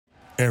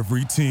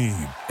Every team,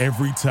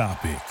 every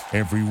topic,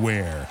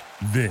 everywhere.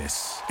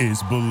 This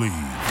is Believe.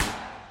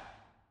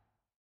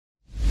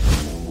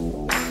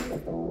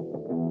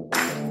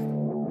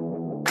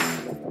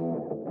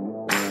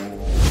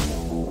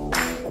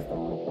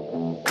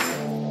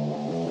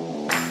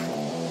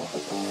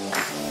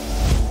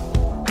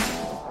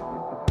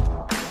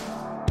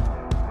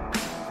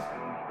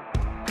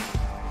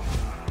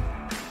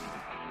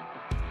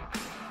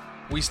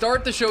 We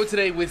start the show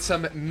today with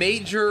some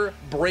major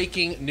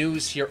breaking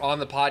news here on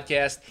the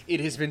podcast. It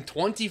has been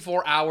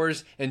 24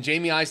 hours, and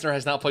Jaime Eisner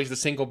has not placed a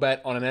single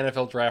bet on an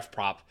NFL draft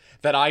prop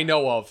that I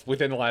know of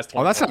within the last 24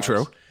 hours. Oh, that's not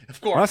true.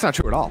 Of course. Well, that's not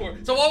true at all.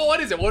 So what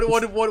is it?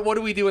 What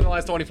do we do in the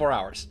last 24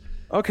 hours?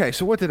 Okay,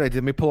 so what did I do?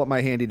 Let me pull up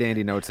my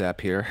handy-dandy notes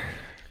app here.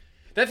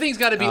 That thing's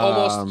got to be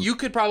almost... You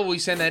could probably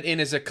send that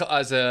in as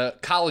a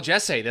college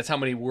essay. That's how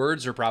many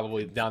words are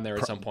probably down there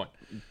at some point.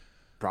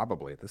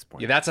 Probably at this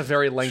point. Yeah, that's a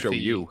very lengthy. Show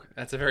you.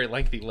 That's a very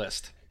lengthy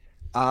list.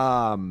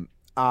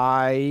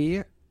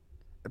 I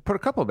put a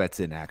couple of bets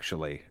in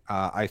actually.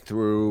 I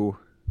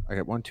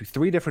got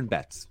 3 different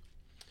bets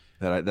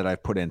that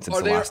I've put in since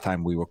the last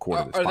time we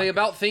recorded this. Are they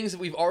about things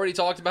that we've already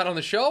talked about on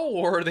the show,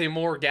 or are they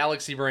more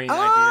galaxy brain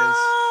ideas?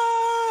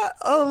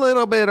 A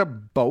little bit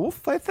of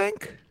both, I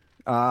think.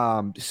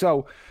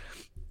 So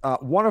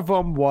one of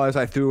them was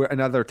I threw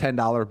another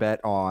 $10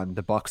 bet on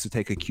the Bucs to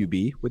take a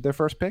QB with their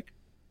first pick.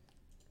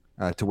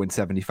 To win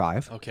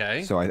 75.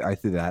 Okay. So I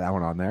threw that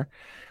one on there.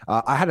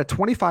 I had a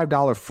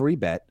 $25 free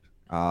bet.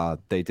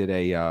 They did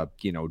a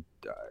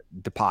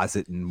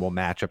deposit and we'll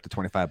match up to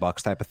 $25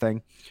 type of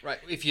thing. Right.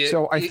 If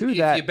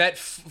you bet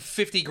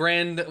 50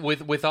 grand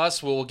with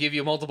us, we'll give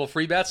you multiple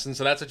free bets, and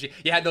so that's what you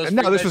had those.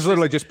 No, this was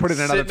literally just put in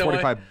another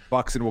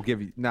 $25 and we'll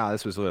give you. No,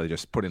 this was literally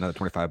just put in another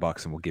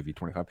 $25 and we'll give you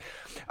 25.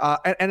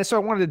 And so I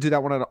wanted to do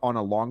that one on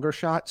a longer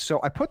shot.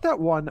 So I put that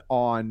one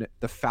on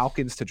the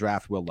Falcons to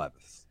draft Will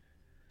Levis.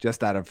 Just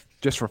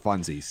for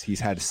funsies.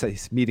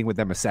 He's meeting with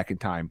them a second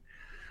time.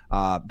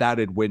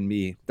 That'd win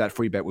me. That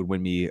free bet would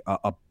win me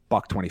a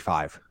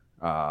 $125,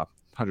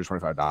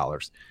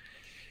 $125.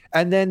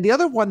 And then the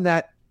other one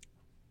that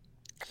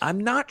I'm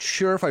not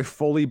sure if I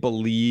fully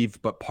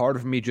believe, but part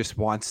of me just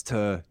wants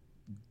to,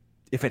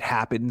 if it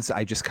happens,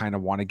 I just kind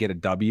of want to get a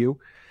W.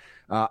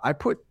 I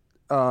put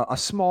a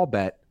small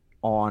bet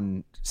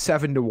on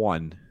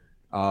 7-1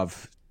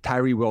 of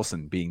Tyree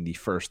Wilson being the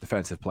first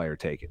defensive player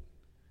taken.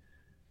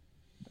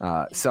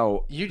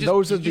 So you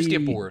just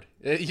get bored.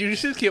 You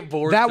just get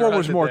bored. That one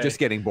was more just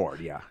getting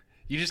bored. Yeah.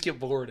 You just get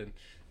bored and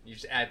you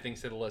just add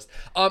things to the list.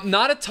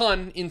 Not a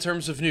ton in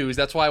terms of news.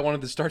 That's why I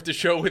wanted to start the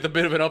show with a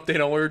bit of an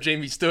update on where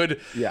Jaime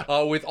stood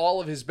with all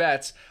of his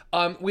bets.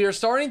 We are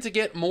starting to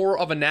get more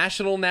of a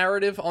national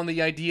narrative on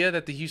the idea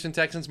that the Houston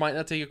Texans might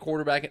not take a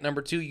quarterback at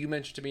number 2. You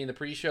mentioned to me in the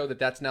pre-show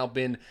that's now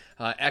been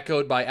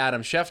echoed by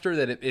Adam Schefter,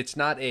 that it's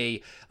not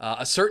a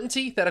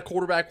certainty that a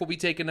quarterback will be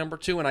taken number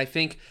 2. And I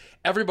think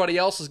everybody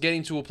else is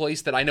getting to a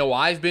place that I know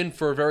I've been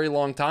for a very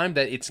long time,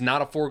 that it's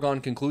not a foregone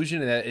conclusion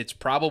and that it's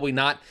probably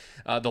not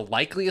the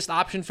likeliest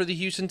option for the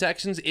Houston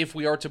Texans if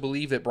we are to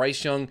believe that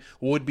Bryce Young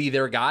would be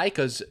their guy,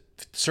 because it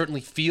certainly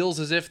feels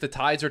as if the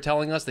tides are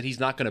telling us that he's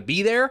not going to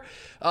be there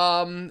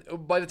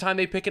by the time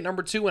they pick at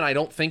number 2, and I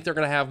don't think they're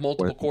going to have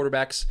multiple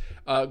quarterbacks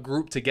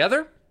grouped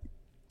together.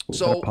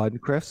 So pun,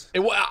 Chris?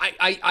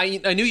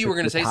 I knew you were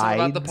going to say something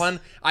about the pun.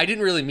 I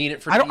didn't really mean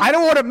it for. I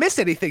don't want to miss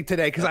anything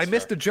today because I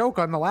missed a joke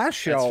on the last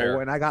show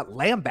and I got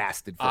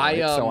lambasted for it.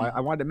 So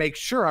I wanted to make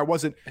sure I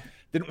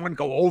didn't want to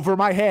go over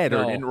my head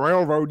or didn't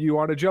railroad you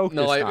on a joke.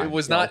 No, this time.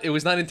 It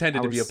was not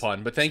intended to be a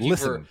pun. But thank you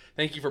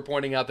for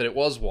pointing out that it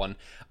was one.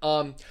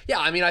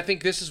 I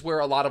think this is where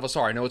a lot of us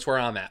are. I know it's where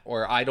I'm at,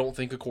 where I don't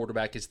think a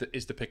quarterback is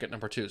the pick at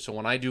number 2. So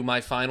when I do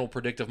my final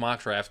predictive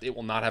mock draft, it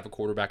will not have a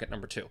quarterback at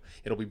number 2.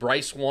 It'll be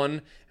Bryce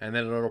 1, and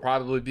then it'll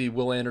probably be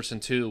Will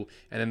Anderson 2,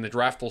 and then the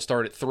draft will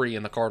start at 3,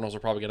 and the Cardinals are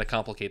probably going to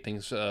complicate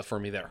things for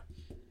me there.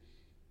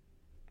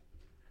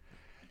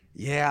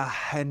 Yeah,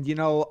 and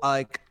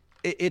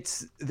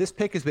this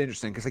pick has been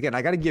interesting because, again,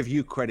 I got to give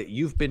you credit.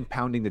 You've been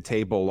pounding the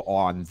table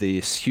on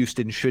this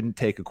Houston shouldn't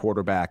take a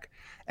quarterback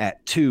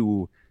at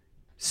 2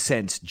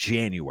 since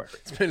January.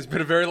 It's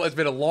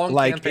been a long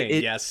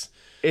campaign. Yes,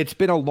 it's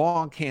been a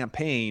long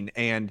campaign,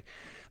 and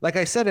like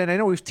I said, and I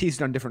know we've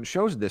teased on different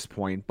shows at this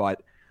point,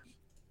 but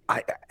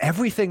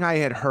everything I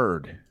had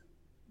heard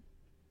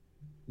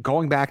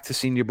going back to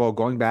Senior Bowl,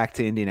 going back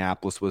to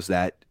Indianapolis, was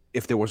that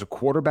if there was a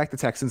quarterback the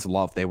Texans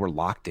loved, they were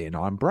locked in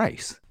on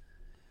Bryce.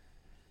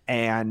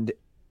 And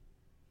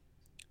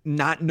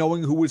not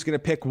knowing who was going to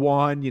pick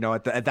one,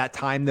 at that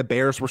time, the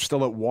Bears were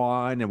still at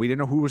 1 and we didn't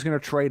know who was going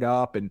to trade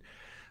up. And,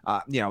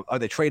 are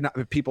they trading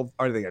up people?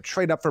 Are they going to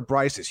trade up for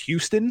Bryce? Is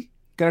Houston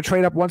going to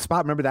trade up one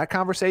spot? Remember that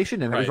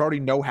conversation? And It was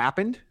already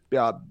happened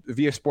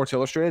via Sports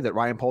Illustrated that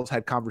Ryan Poles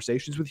had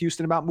conversations with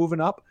Houston about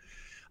moving up.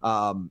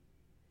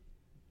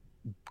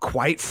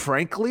 Quite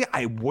frankly,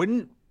 I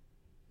wouldn't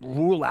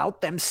rule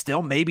out them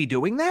still maybe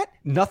doing that.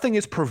 Nothing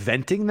is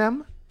preventing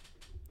them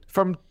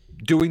from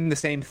doing the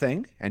same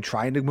thing and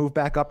trying to move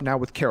back up now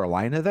with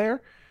Carolina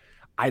there.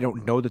 I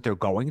don't know that they're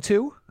going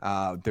to.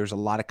 There's a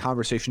lot of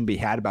conversation to be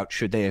had about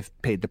should they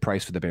have paid the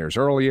price for the Bears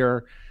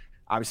earlier.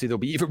 Obviously, there'll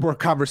be even more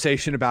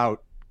conversation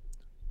about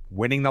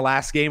winning the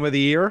last game of the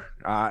year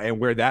and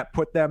where that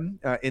put them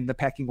in the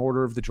pecking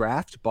order of the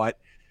draft. But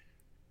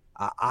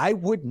I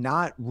would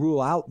not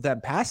rule out them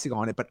passing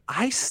on it. But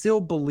I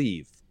still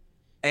believe,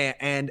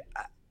 and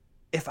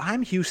if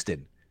I'm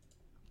Houston,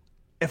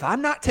 if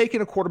I'm not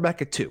taking a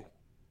quarterback at 2,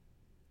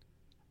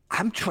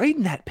 I'm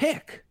trading that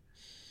pick.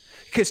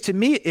 Because to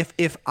me,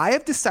 if I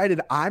have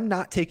decided I'm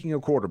not taking a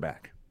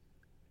quarterback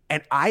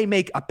and I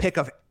make a pick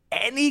of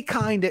any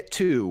kind at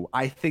 2,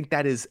 I think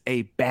that is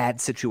a bad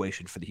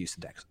situation for the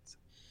Houston Texans.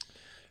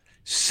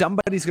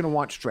 Somebody's going to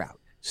want Stroud.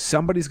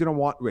 Somebody's going to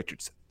want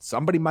Richardson.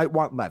 Somebody might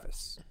want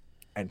Levis.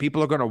 And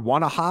people are going to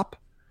want to hop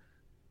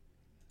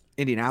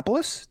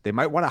Indianapolis. They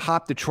might want to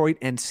hop Detroit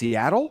and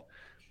Seattle.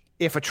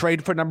 If a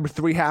trade for number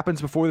 3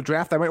 happens before the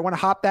draft, I might want to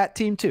hop that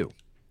team too.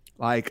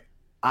 Like,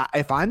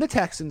 if I'm the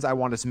Texans, I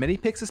want as many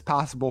picks as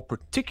possible,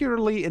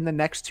 particularly in the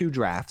next 2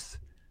 drafts.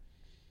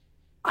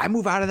 I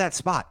move out of that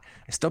spot.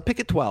 I still pick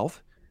at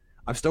 12.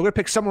 I'm still going to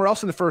pick somewhere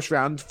else in the first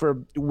round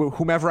for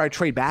whomever I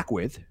trade back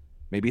with.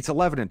 Maybe it's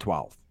 11 and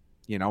 12.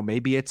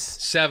 Maybe it's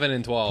 7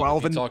 and 12.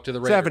 12 and talk to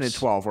the Raiders. 7 and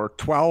 12, or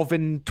 12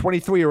 and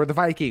 23, or the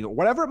Viking, or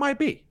whatever it might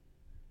be.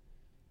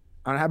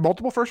 I'm going to have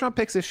multiple first-round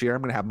picks this year.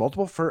 I'm going to have I'm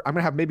going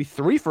to have maybe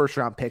 3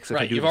 first-round picks if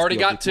I do You've already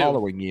got 2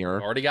 following year.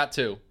 Already got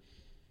 2.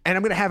 And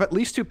I'm going to have at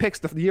least 2 picks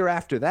the year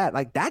after that.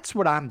 Like, that's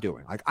what I'm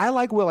doing. Like, I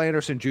like Will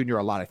Anderson Jr.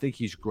 a lot. I think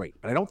he's great,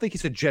 but I don't think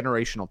he's a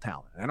generational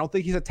talent. I don't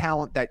think he's a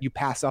talent that you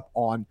pass up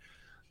on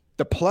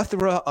the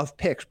plethora of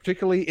picks,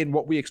 particularly in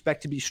what we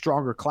expect to be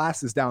stronger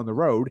classes down the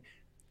road,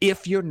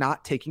 if you're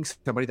not taking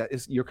somebody that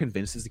you're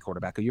convinced is the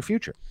quarterback of your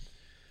future.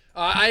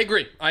 I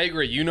agree.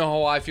 You know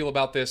how I feel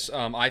about this.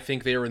 I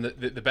think they are in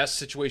the best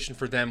situation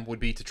for them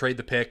would be to trade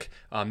the pick,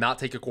 not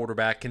take a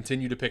quarterback,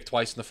 continue to pick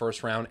twice in the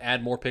first round,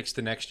 add more picks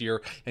to next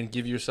year, and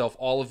give yourself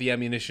all of the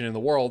ammunition in the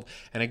world.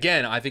 And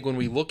again, I think when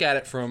we look at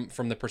it from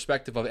the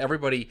perspective of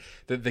everybody,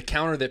 the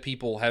counter that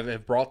people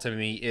have brought to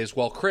me is,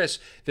 well, Chris,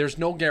 there's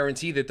no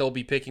guarantee that they'll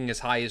be picking as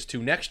high as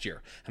 2 next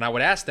year. And I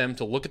would ask them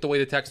to look at the way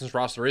the Texans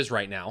roster is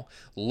right now,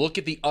 look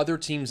at the other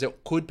teams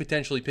that could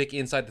potentially pick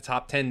inside the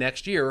top 10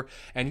 next year,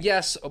 and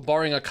yes,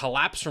 barring a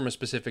collapse from a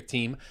specific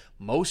team,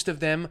 most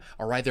of them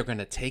are either going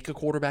to take a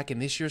quarterback in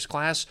this year's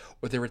class,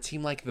 or they're a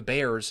team like the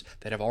Bears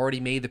that have already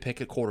made the pick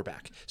at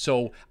quarterback.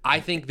 So I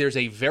think there's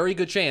a very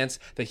good chance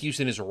that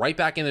Houston is right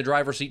back in the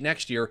driver's seat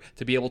next year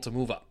to be able to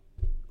move up.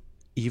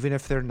 Even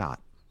if they're not.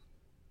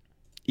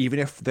 Even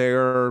if they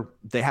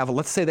have,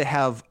 let's say they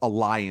have a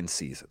Lions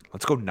season.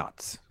 Let's go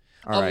nuts.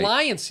 All right.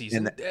 Lions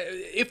season?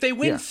 If they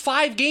win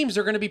 5 games,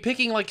 they're going to be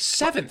picking like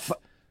 7th.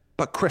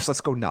 But Chris, let's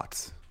go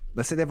nuts.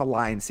 Let's say they have a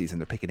Lions season.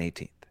 They're picking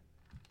 18th.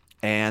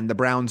 And the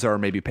Browns are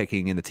maybe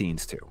picking in the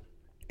teens too.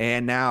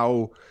 And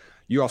now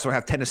you also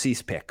have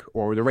Tennessee's pick,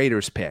 or the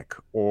Raiders' pick,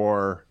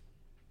 or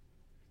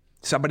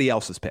somebody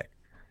else's pick.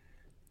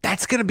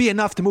 That's going to be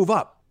enough to move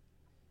up.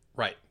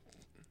 Right.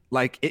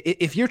 Like,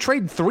 if you're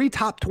trading 3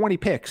 top 20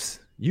 picks,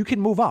 you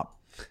can move up.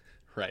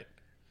 Right.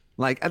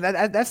 Like,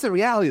 that's the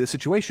reality of the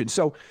situation.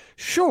 So,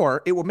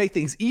 sure, it will make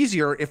things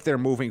easier if they're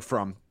moving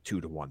from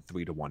 2 to 1,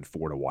 3 to 1,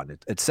 4 to 1,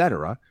 et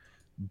cetera.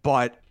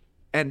 But,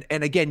 and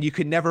again, you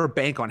can never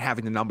bank on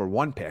having the number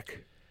 1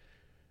 pick.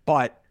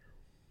 But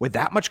with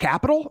that much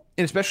capital,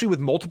 and especially with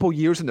multiple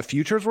years in the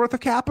future's worth of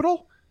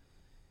capital,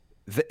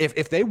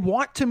 if they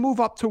want to move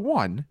up to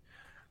 1,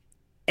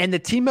 and the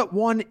team at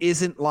 1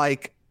 isn't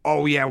like,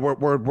 oh yeah,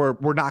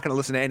 we're not going to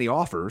listen to any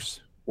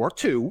offers, or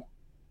 2,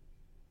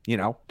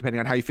 depending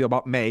on how you feel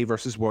about May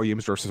versus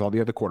Williams versus all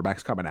the other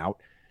quarterbacks coming out,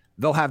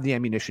 they'll have the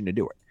ammunition to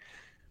do it.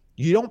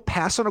 You don't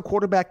pass on a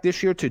quarterback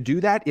this year to do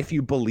that if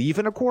you believe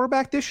in a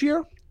quarterback this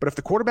year. But if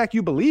the quarterback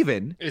you believe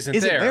in isn't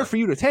there for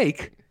you to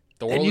take,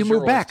 then you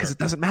move back because it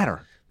doesn't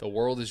matter. The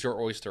world is your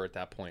oyster at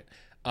that point.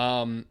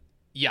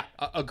 Yeah,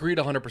 agreed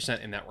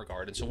 100% in that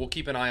regard. And so we'll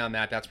keep an eye on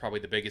that. That's probably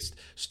the biggest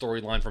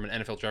storyline from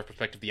an NFL draft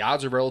perspective. The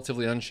odds are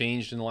relatively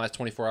unchanged in the last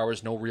 24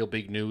 hours. No real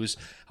big news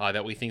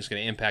that we think is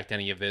going to impact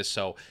any of this.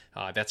 So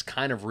that's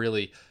kind of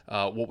really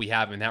what we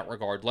have in that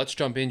regard. Let's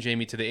jump in,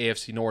 Jamie, to the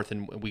AFC North,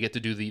 and we get to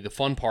do the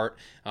fun part.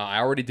 I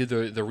already did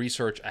the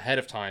research ahead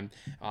of time.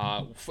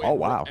 Oh,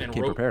 wow. And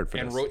came prepared for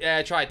this. Yeah,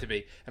 I tried to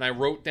be. And I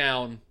wrote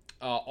down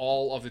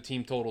all of the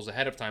team totals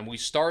ahead of time. We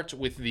start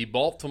with the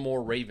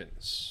Baltimore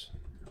Ravens.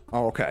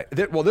 Oh, okay.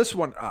 Well, this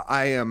one,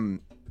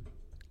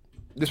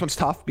 this one's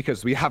tough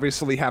because we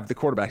obviously have the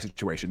quarterback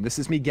situation. This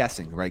is me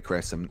guessing, right,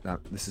 Chris?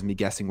 This is me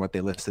guessing what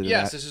they listed.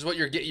 Yes, this is what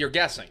you're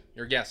guessing.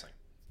 You're guessing.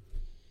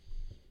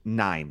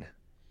 9.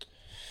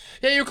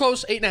 Yeah, you're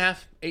close. 8.5.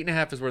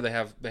 8.5 is where they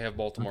have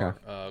Baltimore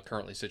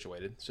currently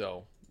situated.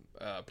 So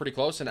pretty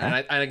close. And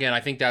again,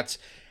 I think that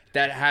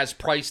has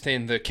priced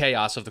in the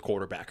chaos of the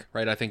quarterback,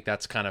 right? I think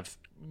that's kind of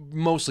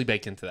mostly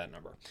baked into that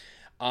number.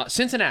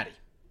 Cincinnati.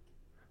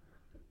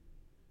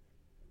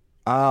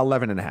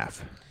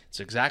 11.5.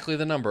 It's exactly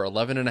the number,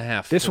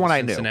 11.5. This one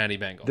I knew. Cincinnati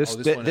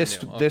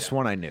Bengals. This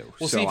one I knew.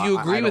 We'll see if you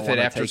agree with it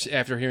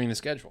after hearing the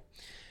schedule.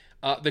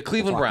 The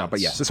Cleveland Browns. But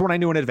yes, this one I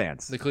knew in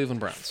advance. The Cleveland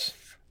Browns.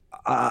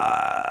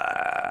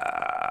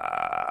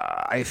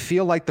 I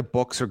feel like the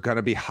books are going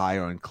to be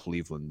higher on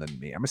Cleveland than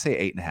me. I'm going to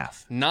say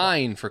 8.5.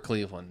 9 for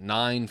Cleveland.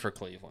 9 for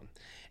Cleveland.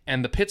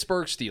 And the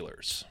Pittsburgh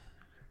Steelers.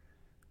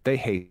 They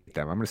hate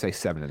them. I'm going to say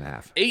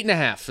 7.5.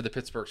 8.5 for the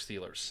Pittsburgh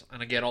Steelers.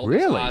 And again, all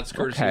these odds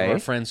courtesy of our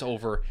friends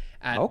over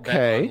at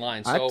Bet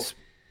Online. So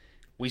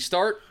we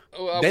start.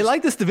 They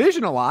like this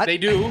division a lot. They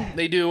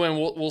do, and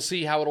we'll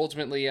see how it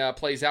ultimately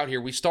plays out here.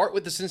 We start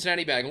with the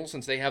Cincinnati Bengals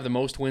since they have the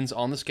most wins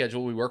on the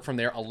schedule. We work from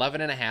there,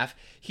 11.5.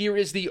 Here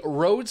is the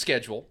road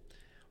schedule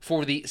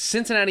for the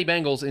Cincinnati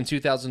Bengals in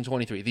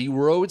 2023. The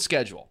road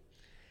schedule: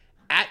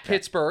 at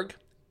Pittsburgh,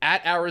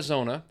 at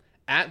Arizona,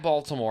 at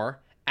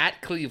Baltimore,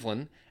 at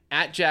Cleveland,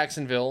 at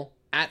Jacksonville,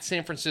 at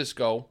San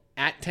Francisco,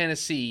 at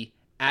Tennessee,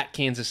 at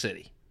Kansas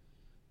City.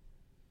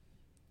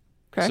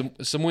 Okay,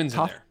 some wins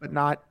tough, in there, but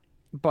not.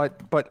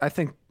 But I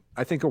think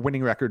a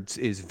winning record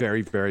is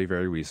very, very,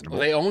 very reasonable.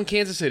 Well, they own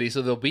Kansas City,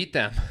 so they'll beat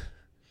them.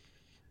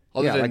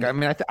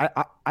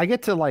 I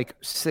get to like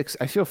 6.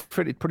 I feel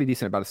pretty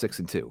decent about a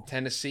 6-2.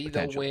 Tennessee,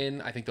 they'll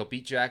win. I think they'll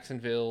beat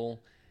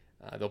Jacksonville.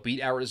 They'll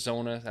beat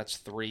Arizona. That's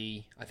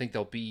 3. I think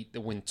they'll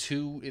win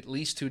at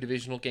least 2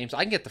 divisional games.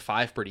 I can get to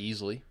 5 pretty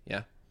easily.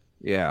 Yeah.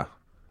 Yeah.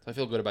 So I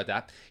feel good about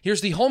that.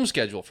 Here's the home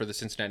schedule for the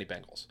Cincinnati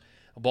Bengals: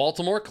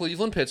 Baltimore,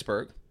 Cleveland,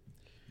 Pittsburgh,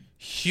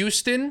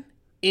 Houston,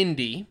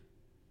 Indy.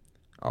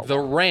 The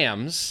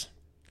Rams,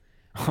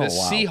 the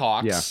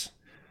Seahawks,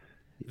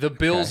 the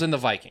Bills, and the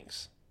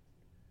Vikings.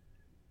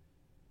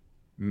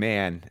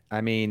 Man,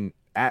 I mean,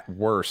 at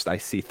worst, I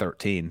see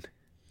 13.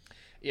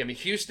 Yeah, I mean,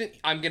 Houston,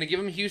 I'm going to give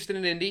them Houston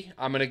and Indy.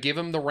 I'm going to give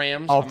them the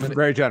Rams.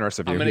 Very generous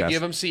of you. I'm going to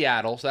give them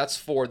Seattle, so that's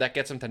 4. That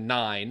gets them to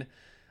 9.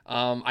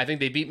 I think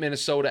they beat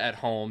Minnesota at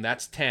home.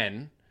 That's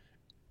 10.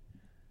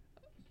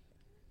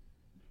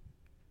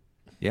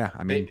 Yeah,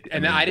 I mean,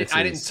 I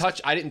didn't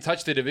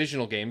touch the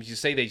divisional games. You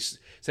say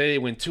they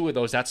win 2 of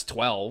those, that's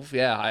 12.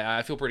 Yeah,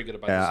 I feel pretty good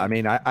about this. Yeah, I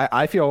mean,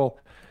 I feel.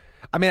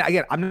 I mean,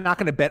 again, I'm not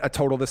going to bet a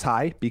total this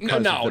high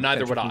because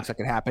neither would I. That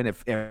can happen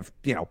if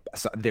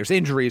there's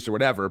injuries or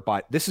whatever.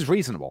 But this is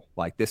reasonable.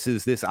 Like this.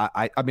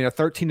 I mean, a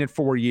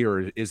 13-4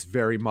 year is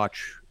very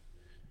much.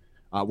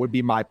 Would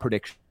be my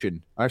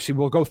prediction. Actually,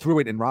 we'll go through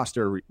it in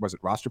roster. Was it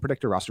roster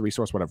predictor, roster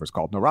resource, whatever it's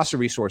called? No, roster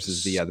resource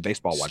is the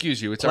baseball one.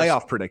 Excuse you, it's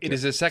playoff predictor. It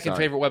is the second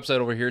favorite website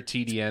over here,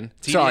 TDN.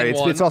 Sorry,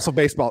 it's also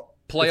baseball.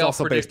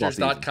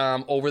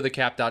 Playoffpredictors.com,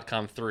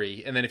 overthecap.com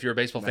 3, and then if you're a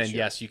baseball fan,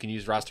 yes, you can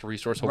use roster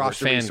resource over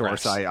roster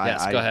resource.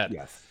 Yes, go ahead.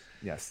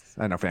 Yes.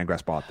 I know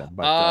Fangraphs bought them,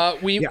 but all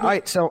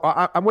right. So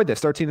I'm with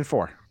this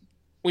 13-4.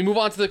 We move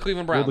on to the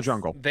Cleveland Browns. The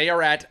jungle. They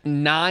are at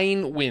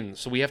 9 wins,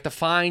 so we have to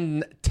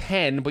find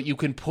 10, but you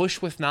can push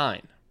with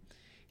 9.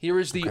 Here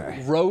is the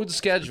road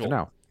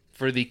schedule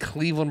for the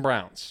Cleveland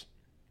Browns: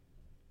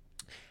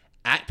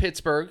 at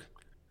Pittsburgh,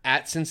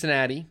 at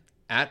Cincinnati,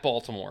 at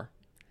Baltimore,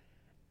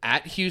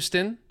 at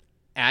Houston,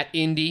 at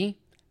Indy,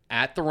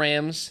 at the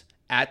Rams,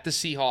 at the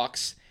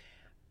Seahawks,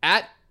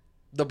 at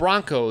the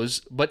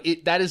Broncos, but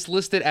that is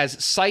listed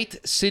as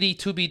site city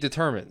to be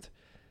determined.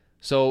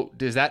 So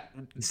is that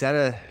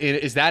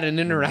an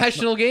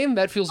international game?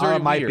 That feels very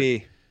weird. It might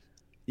be.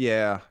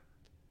 Yeah.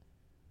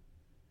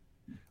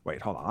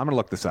 Wait, hold on. I'm going to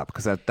look this up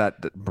because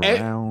that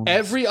Browns,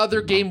 every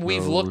other game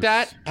we've looked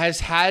at has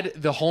had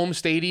the home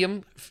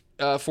stadium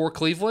for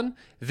Cleveland.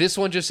 This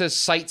one just says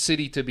site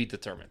city to be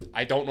determined.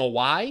 I don't know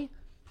why,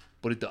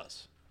 but it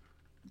does.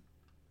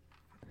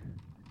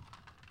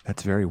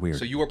 That's very weird.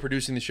 So you are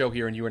producing the show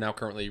here, and you are now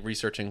currently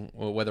researching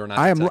whether or not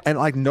I am, and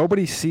like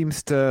nobody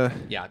seems to.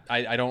 Yeah,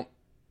 I don't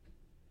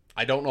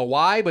know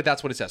why, but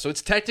that's what it says. So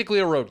it's technically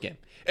a road game.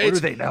 What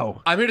do they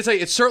know? I'm here to say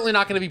it's certainly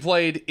not going to be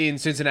played in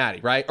Cincinnati,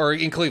 right? Or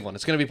in Cleveland.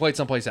 It's going to be played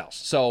someplace else.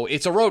 So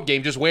it's a road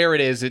game. Just where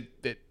it is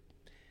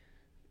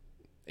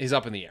is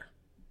up in the air.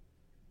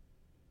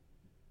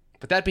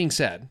 But that being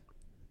said,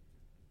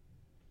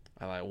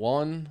 I like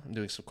 1. I'm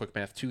doing some quick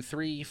math. 2,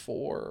 3,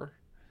 4,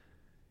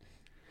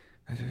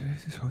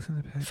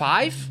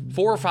 5?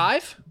 4 or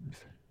 5?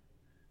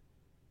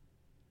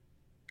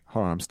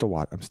 Hold on, I'm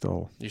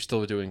still. You're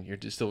still doing. Yeah.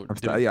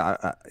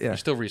 You're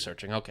still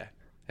researching. Okay.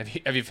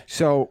 Have you?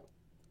 So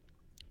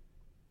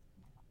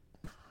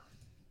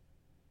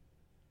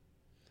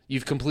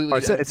you've completely.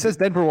 It says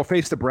Denver will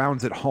face the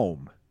Browns at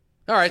home.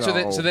 All right, so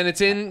then it's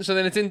in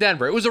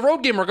Denver. It was a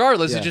road game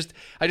regardless. Yeah.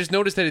 I just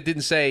noticed that it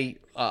didn't say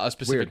a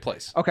specific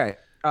place. Okay.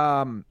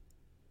 Yeah,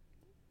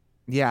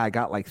 I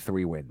got like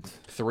 3 wins.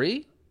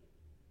 3?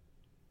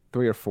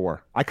 3 or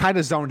 4. I kind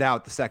of zoned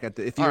out the second.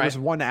 If there was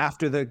one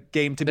after the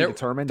game to be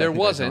determined, there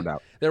wasn't.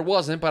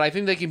 But I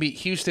think they can beat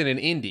Houston and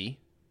Indy.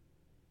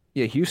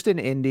 Yeah, Houston,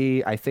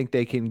 Indy. I think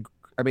they can.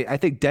 I mean, I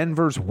think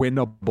Denver's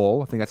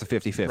winnable. I think that's a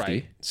 50-50.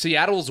 Right.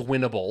 Seattle's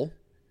winnable.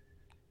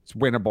 It's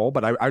winnable,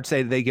 but I would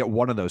say they get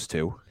one of those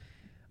 2.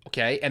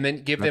 Okay, and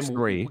then give them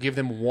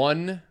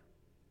one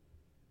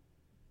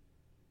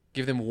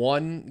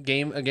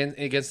game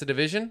against the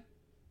division.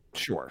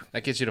 Sure,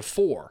 that gets you to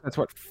 4. That's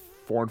what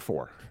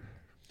 4-4.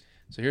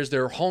 So here's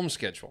their home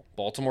schedule: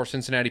 Baltimore,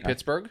 Cincinnati,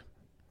 Pittsburgh.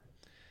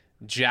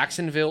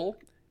 Jacksonville,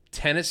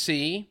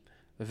 Tennessee,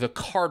 the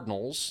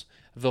Cardinals,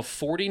 the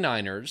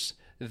 49ers,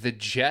 the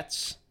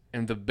Jets,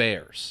 and the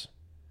Bears.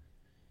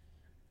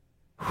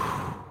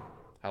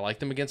 I like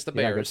them against the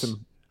Bears.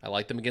 I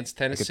like them against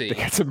Tennessee. That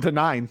gets them to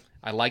 9.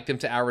 I like them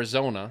to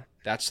Arizona.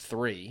 That's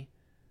 3.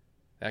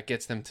 That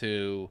gets them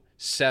to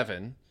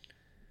 7.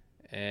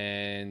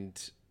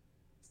 And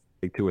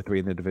take 2 or 3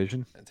 in the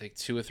division. Take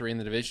 2 or 3 in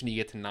the division. You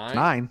get to 9.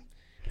 9.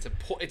 It's a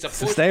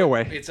push. Stay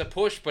away. It's a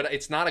push, but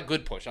it's not a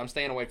good push. I'm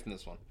staying away from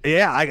this one.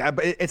 Yeah, I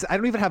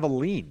don't even have a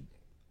lean.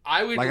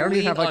 I don't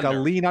even have like under.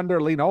 a lean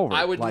under, lean over.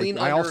 I would lean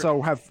under. I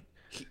also have.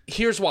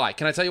 Here's why.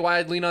 Can I tell you why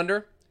I'd lean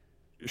under?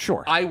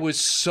 Sure. I was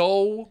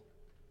so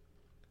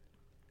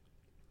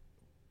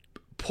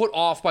put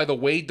off by the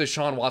way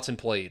Deshaun Watson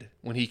played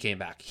when he came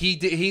back. He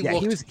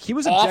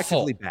was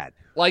objectively bad.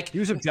 Like he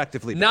was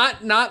objectively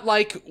bad. Not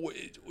like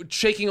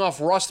shaking off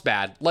rust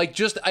bad, like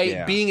just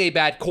being a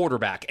bad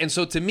quarterback. And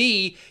so to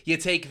me, you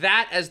take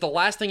that as the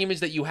lasting image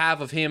that you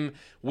have of him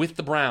with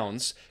the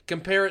Browns,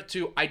 compare it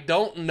to, I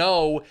don't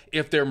know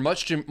if they're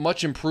much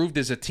improved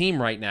as a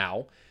team right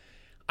now.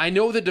 I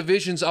know the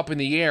division's up in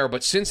the air,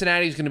 but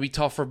Cincinnati's going to be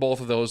tough for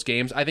both of those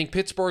games. I think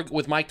Pittsburgh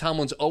with Mike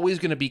Tomlin's always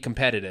going to be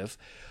competitive.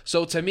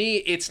 So to me,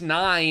 it's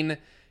 9.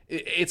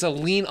 It's a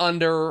lean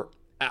under.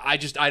 I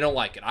don't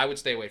like it. I would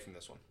stay away from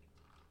this one.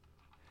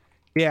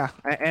 Yeah,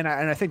 and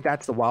I think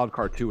that's the wild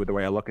card too with the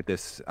way I look at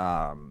this.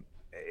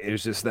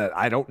 It's just that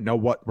I don't know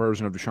what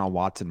version of Deshaun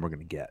Watson we're going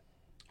to get.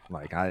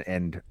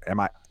 I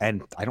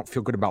don't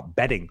feel good about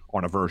betting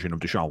on a version of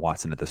Deshaun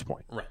Watson at this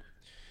point. Right.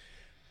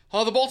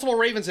 The Baltimore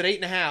Ravens at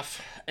 8.5,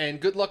 and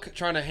good luck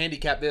trying to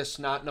handicap this,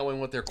 not knowing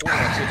what their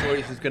quarterback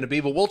situation is going to be,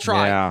 but we'll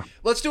try. Yeah.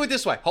 Let's do it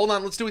this way. Hold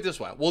on, let's do it this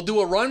way. We'll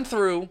do a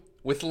run-through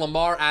with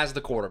Lamar as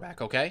the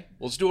quarterback, okay?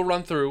 Let's do a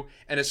run-through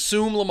and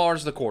assume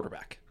Lamar's the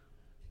quarterback.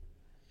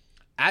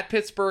 At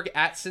Pittsburgh,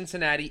 at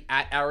Cincinnati,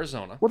 at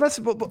Arizona. Well,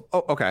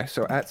 okay.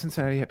 So at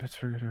Cincinnati, at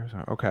Pittsburgh, at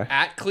Arizona. Okay.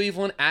 At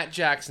Cleveland, at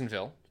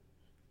Jacksonville.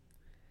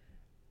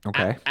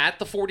 Okay. At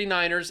the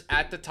 49ers,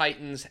 at the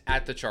Titans,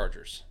 at the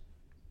Chargers.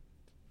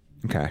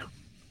 Okay.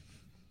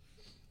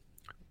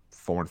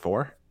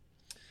 4-4.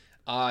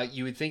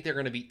 You would think they're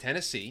going to beat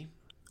Tennessee.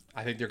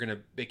 I think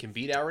they can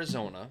beat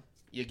Arizona.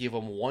 You give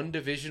them one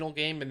divisional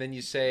game, and then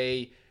you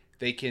say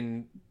they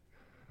can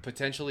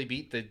potentially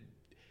beat the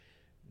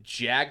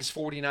Jags,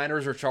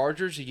 49ers, or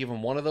Chargers. You give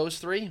them one of those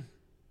 3.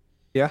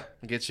 Yeah.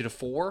 It gets you to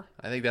 4.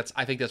 I think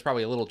that's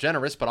probably a little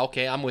generous, but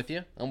okay, I'm with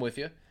you.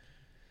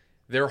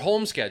 Their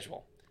home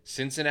schedule: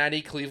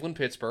 Cincinnati, Cleveland,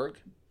 Pittsburgh,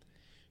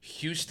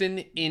 Houston,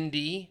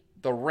 Indy,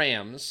 the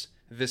Rams,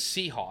 the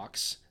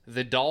Seahawks,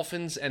 the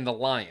Dolphins, and the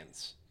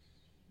Lions.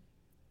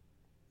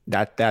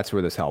 That's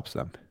where this helps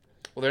them.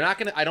 Well, they're not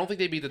going to. I don't think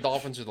they beat the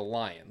Dolphins or the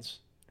Lions.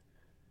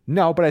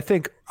 No, but I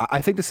think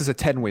this is a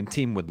 10-win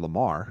team with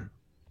Lamar.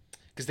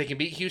 Because they can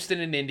beat Houston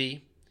and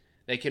Indy.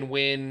 They can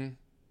win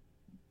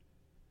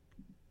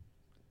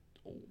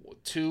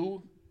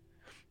two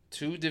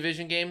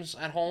division games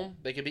at home.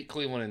 They can beat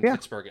Cleveland and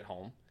Pittsburgh at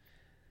home.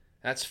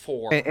 That's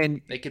 4.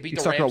 And they could beat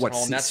the Rams at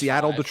home. That's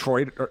Seattle, 5.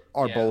 Detroit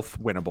are both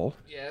winnable.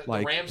 Yeah,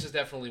 the Rams is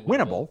definitely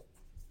winnable.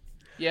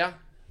 Yeah.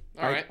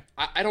 All right.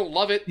 I don't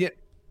love it. Yeah.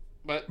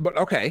 But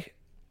okay.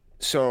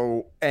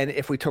 So, and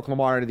if we took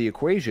Lamar into the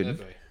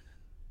equation,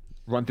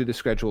 run through the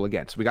schedule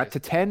again. So we got to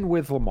 10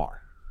 with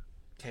Lamar.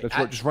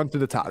 Okay. Just run through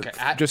the top.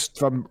 Okay. Just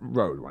from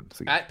road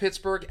ones. Again. At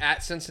Pittsburgh,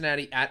 at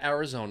Cincinnati, at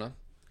Arizona,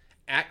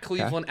 at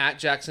Cleveland, at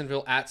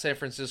Jacksonville, at San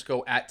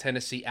Francisco, at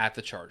Tennessee, at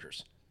the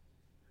Chargers.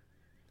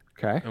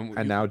 Okay.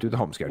 And now do the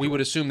home schedule. We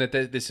would assume that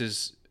this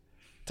is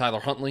Tyler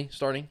Huntley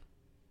starting?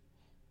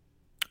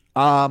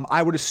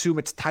 I would assume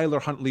it's Tyler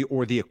Huntley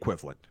or the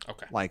equivalent.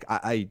 Okay.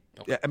 I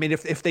mean,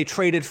 if they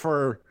traded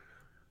for,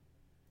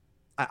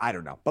 I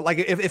don't know, but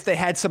if they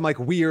had some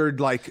weird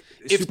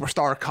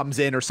superstar comes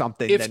in or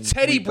something. If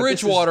Teddy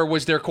Bridgewater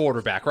was their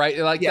quarterback, right?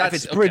 If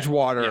it's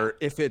Bridgewater,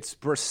 if it's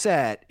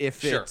Brissett,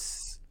 if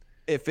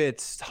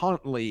it's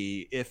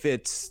Huntley, if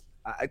it's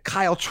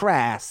Kyle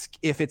Trask,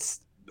 if it's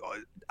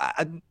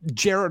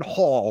Jared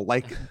Hall,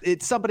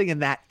 it's somebody in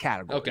that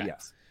category. Okay.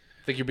 Yes.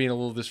 I think you're being a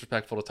little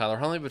disrespectful to Tyler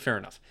Huntley, but fair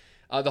enough.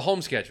 The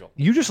home schedule.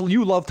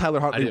 You love Tyler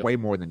Huntley way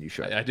more than you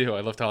should. I do.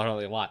 I love Tyler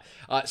Huntley a lot.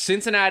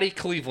 Cincinnati,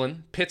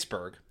 Cleveland,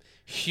 Pittsburgh,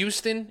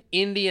 Houston,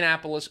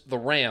 Indianapolis, the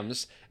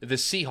Rams, the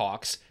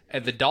Seahawks,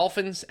 and the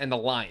Dolphins and the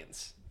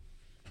Lions.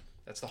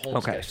 That's the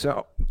home schedule.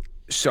 Okay,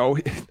 so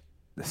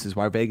this is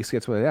why Vegas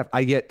gets what they have.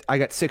 I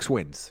got 6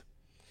 wins.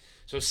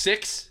 So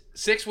six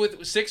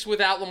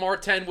without Lamar,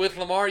 10 with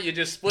Lamar. You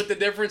just split the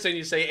difference and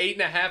you say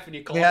 8.5 and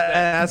you call it that.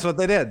 That's what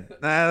they did.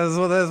 That's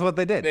what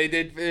they did. They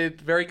did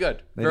it very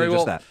good. Very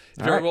well.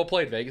 Well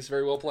played, Vegas.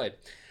 Very well played.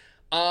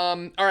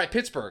 All right,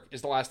 Pittsburgh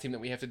is the last team that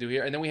we have to do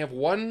here, and then we have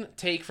one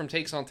take from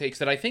Takes on Takes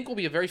that I think will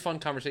be a very fun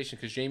conversation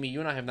because Jamie, you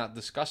and I have not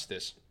discussed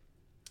this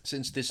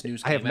since this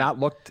news came out. I have not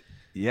looked.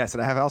 Yes,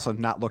 and I have also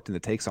not looked in the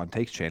Takes on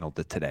Takes channel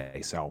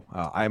today, so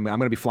I'm going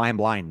to be flying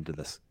blind to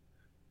this.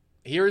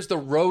 Here is the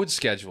road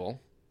schedule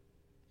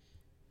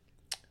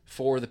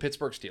for the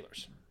Pittsburgh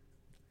Steelers.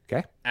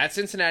 Okay. At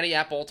Cincinnati,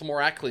 at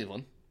Baltimore, at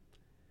Cleveland,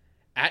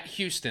 at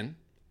Houston,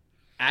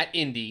 at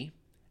Indy,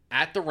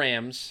 at the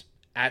Rams,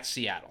 at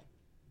Seattle.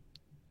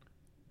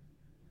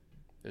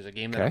 There's a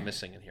game that I'm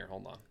missing in here.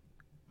 Hold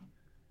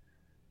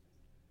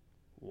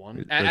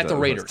on. At the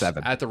Raiders.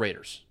 7. At the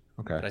Raiders.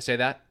 Okay. Did I say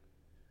that?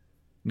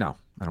 No,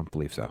 I don't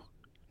believe so.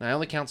 I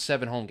only count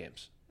 7 home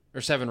games or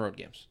 7 road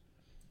games.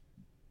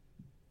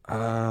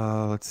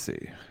 Let's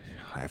see.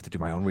 I have to do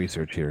my own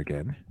research here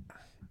again.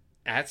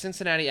 At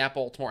Cincinnati, at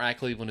Baltimore, at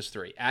Cleveland is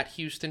 3. At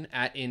Houston,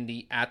 at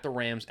Indy, at the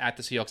Rams, at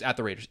the Seahawks, at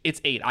the Raiders.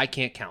 It's 8. I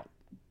can't count.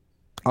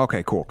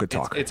 Okay, cool. Good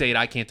talk. It's 8.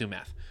 I can't do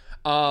math.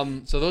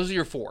 So those are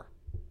your 4.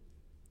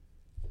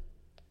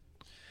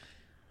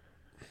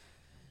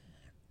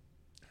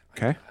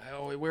 Okay.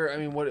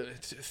 What?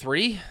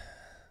 3?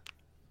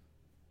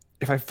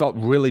 If I felt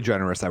really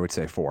generous, I would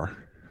say 4.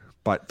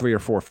 But 3 or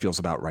 4 feels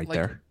about right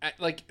there.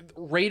 Like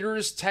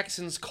Raiders,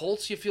 Texans,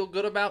 Colts, you feel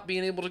good about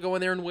being able to go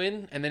in there and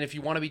win. And then if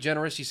you want to be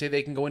generous, you say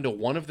they can go into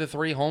one of the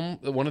 3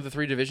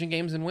 division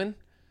games and win.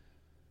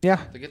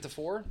 Yeah. To get to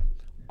 4.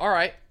 All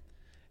right.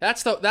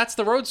 That's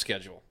the road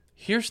schedule.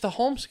 Here's the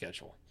home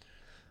schedule: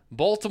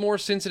 Baltimore,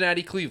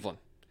 Cincinnati, Cleveland,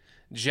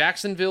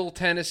 Jacksonville,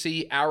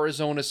 Tennessee,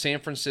 Arizona, San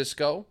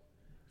Francisco,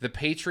 the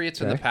Patriots,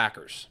 and the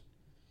Packers.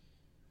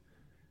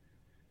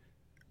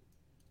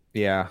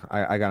 Yeah,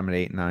 I got them at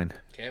 8 and 9.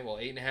 Okay, well,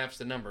 8.5 is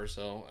the number,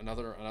 so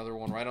another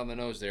one right on the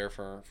nose there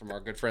from our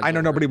good friends. I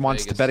know nobody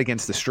wants to bet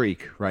against the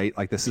streak, right?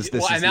 Like this is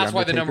and that's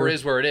why the number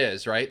is where it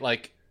is, right?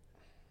 Like,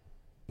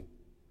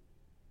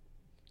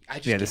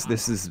 this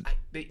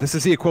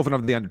is the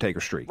equivalent of the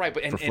Undertaker streak, right?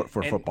 But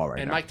for football right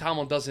now. And Mike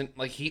Tomlin doesn't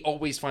he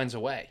always finds a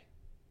way.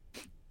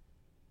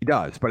 He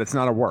does, but it's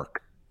not a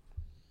work.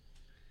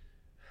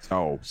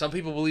 So some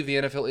people believe the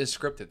NFL is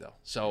scripted, though.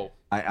 So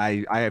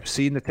I have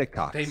seen the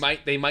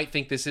TikToks. They might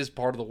think this is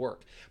part of the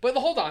work. But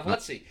hold on,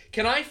 let's see.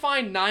 Can I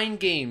find 9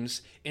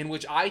 games in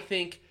which I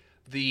think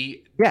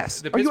the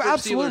Pittsburgh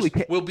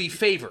Steelers will be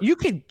favored? You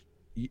can.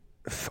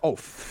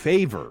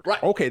 Favored.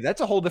 Right. Okay,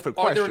 that's a whole different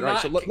question.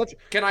 Not, right, so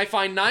can I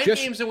find 9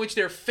 games in which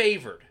they're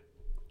favored?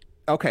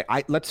 Okay,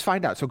 let's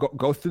find out. So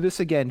go through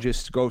this again.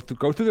 Just go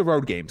through the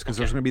road games because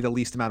there's going to be the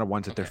least amount of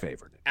ones that they're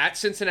favored. At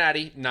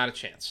Cincinnati, not a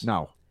chance.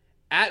 No.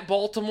 At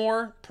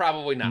Baltimore,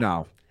 probably not.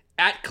 No.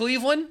 At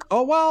Cleveland?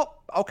 Oh,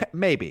 well, okay,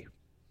 maybe.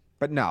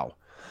 But no.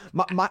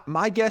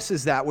 My guess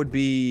is that would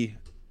be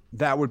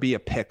a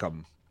pick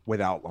 'em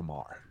without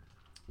Lamar.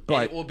 But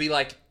and it will be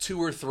like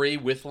 2 or 3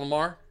 with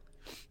Lamar?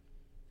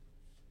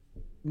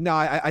 No,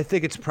 I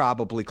think it's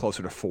probably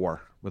closer to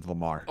 4 with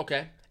Lamar.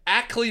 Okay.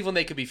 At Cleveland,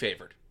 they could be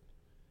favored.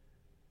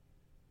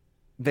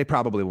 They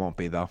probably won't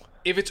be, though.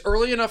 If it's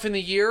early enough in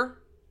the year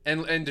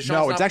and Deshaun's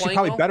no, it's not actually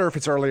probably well, better if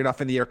it's early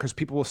enough in the year because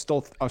people will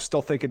still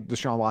thinking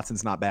Deshaun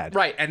Watson's not bad.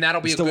 Right, and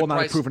that'll be still a good will not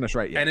price. have proven us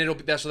right yet. And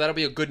that'll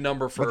be a good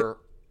number for.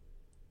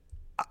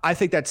 I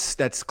think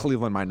that's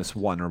Cleveland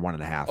 -1 or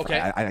 1.5. Okay.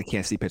 I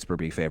can't see Pittsburgh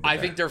being favored. I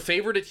think they're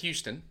favored at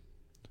Houston.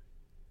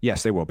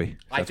 Yes, they will be.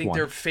 I think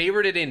they're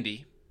favored at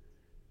Indy.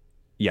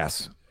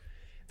 Yes.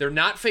 They're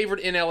not favored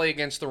in LA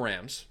against the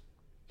Rams.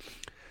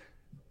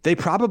 They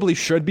probably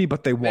should be,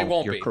 but they won't. They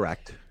won't You're be.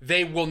 correct.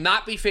 They will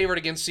not be favored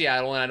against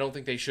Seattle, and I don't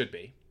think they should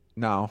be.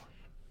 No.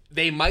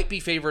 They might be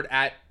favored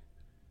at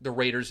the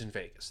Raiders in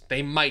Vegas.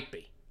 They might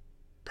be.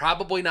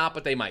 Probably not,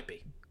 but they might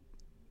be.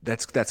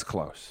 That's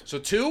close. So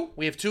 2?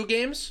 We have 2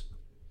 games?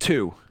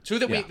 2. 2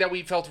 that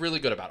we felt really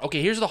good about.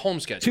 Okay, here's the home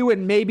schedule. 2,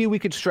 and maybe we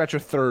could stretch a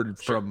third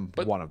from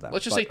one of them.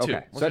 Let's just say 2.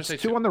 Okay. So that's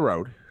 2 on the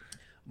road.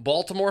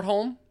 Baltimore at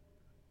home,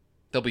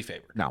 they'll be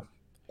favored. No.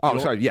 Oh,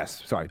 sorry.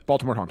 Yes. Sorry.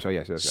 Baltimore at home. So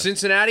yes.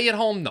 Cincinnati at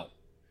home, no.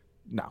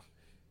 No.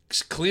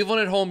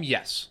 Cleveland at home,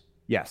 yes.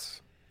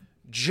 Yes.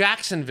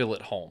 Jacksonville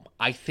at home,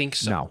 I think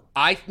so. No.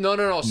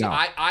 No. So No.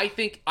 I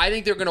think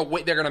they're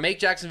gonna make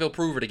Jacksonville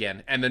prove it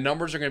again, and the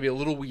numbers are gonna be a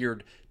little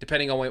weird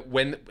depending on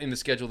when in the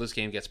schedule this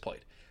game gets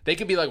played. They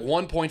could be like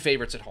 1-point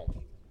favorites at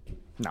home.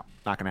 No,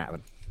 not gonna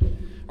happen.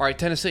 All right,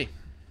 Tennessee.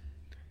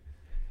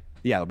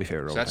 Yeah, they'll be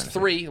favored. So that's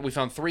 3. We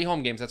found 3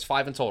 home games. That's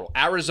 5 in total.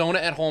 Arizona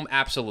at home,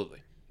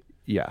 absolutely.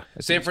 Yeah.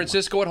 San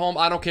Francisco at home,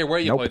 I don't care where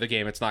you play the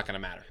game. It's not going to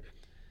matter.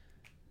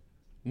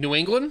 New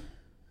England?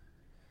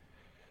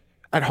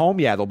 At home,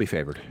 yeah, they'll be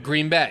favored.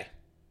 Green Bay?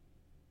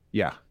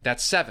 Yeah.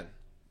 That's 7.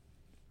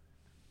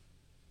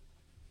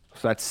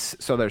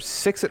 So there's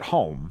 6 at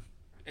home.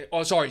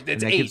 Oh, sorry,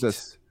 that's 8.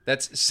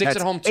 That's 6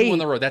 at home, 2 8, on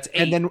the road. That's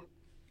 8. And then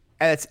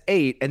that's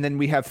 8, and then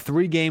we have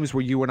 3 games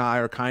where you and I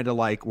are kind of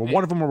like, well,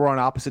 one of them where we're on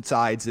opposite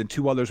sides, and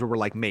 2 others where we're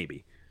like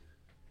maybe.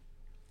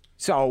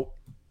 So,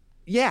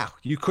 yeah,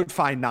 you could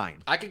find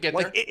 9. I could get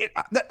there.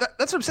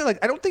 That's what I'm saying.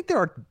 Like, I don't think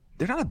they're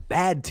not a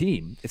bad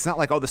team. It's not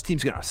like, oh, this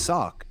team's gonna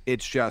suck.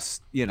 It's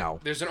just,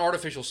 there's an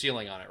artificial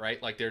ceiling on it,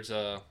 right? Like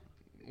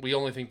we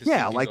only think this team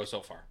can go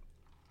so far.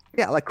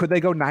 Yeah, like could they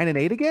go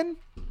 9-8 again?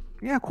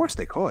 Yeah, of course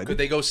they could. Could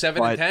they go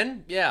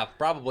 7-10? Yeah,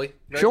 probably.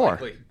 Very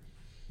likely.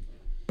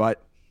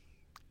 But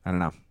I don't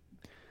know.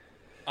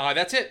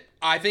 That's it.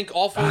 I think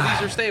all 4 of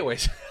these are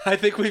stayaways. I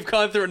think we've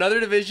gone through another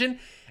division,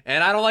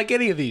 and I don't like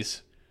any of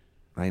these.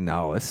 I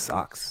know. It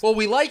sucks. Well,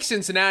 we like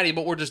Cincinnati,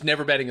 but we're just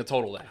never betting a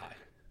total that high.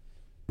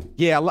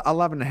 Yeah,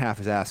 11.5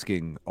 is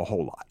asking a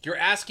whole lot. You're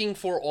asking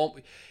for all.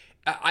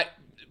 I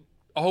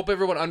hope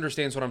everyone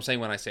understands what I'm saying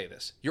when I say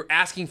this. You're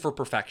asking for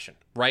perfection,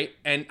 right?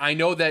 And I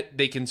know that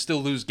they can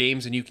still lose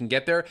games and you can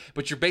get there,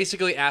 but you're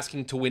basically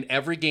asking to win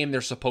every game they're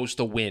supposed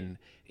to win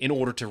in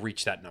order to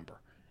reach that number,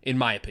 in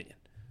my opinion.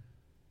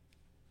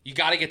 You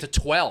got to get to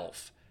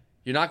 12.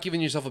 You're not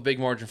giving yourself a big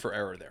margin for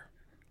error there.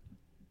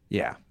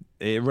 Yeah,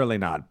 really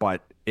not.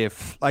 But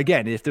if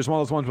there's one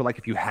of those ones where, like,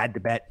 if you had to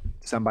bet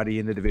somebody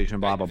in the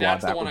division, blah, blah, blah,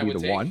 that would be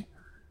the one.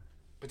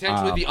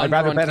 Potentially the under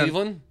on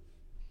Cleveland.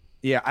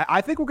 Yeah, I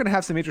think we're going to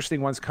have some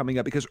interesting ones coming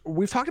up because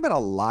we've talked about a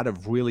lot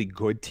of really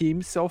good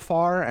teams so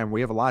far, and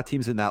we have a lot of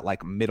teams in that,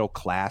 like, middle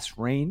class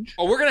range.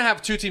 Oh, we're going to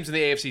have two teams in the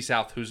AFC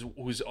South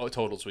whose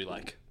totals we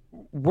like.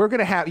 We're going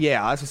to have,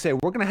 I was going to say,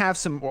 we're going to have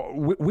some,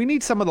 we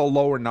need some of the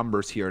lower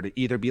numbers here to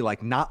either be,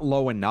 like, not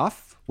low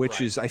enough,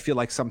 which is, I feel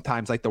like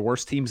sometimes, like, the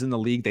worst teams in the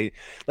league, the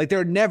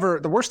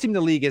worst team in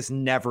the league is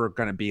never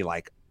going to be,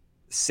 like,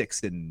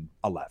 6-11.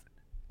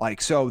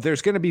 Like, so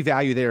there's going to be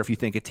value there if you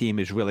think a team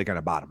is really going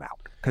to bottom out.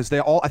 Because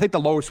I think the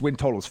lowest win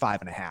total is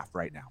 5.5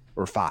 right now,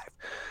 or 5.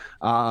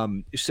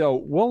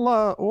 So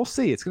we'll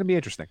see. It's going to be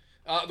interesting.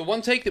 The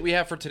one take that we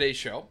have for today's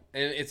show,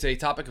 and it's a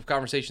topic of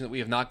conversation that we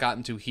have not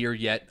gotten to here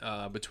yet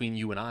between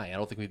you and I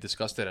don't think we've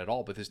discussed it at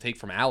all, but this take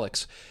from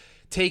Alex.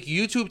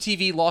 YouTube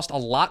TV lost a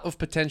lot of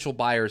potential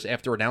buyers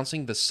after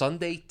announcing the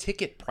Sunday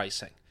ticket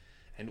pricing.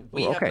 And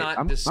we have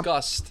not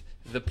discussed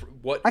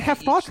what... I have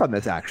thoughts on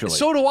this, actually.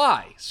 So do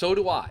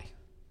I.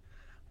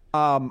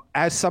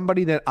 As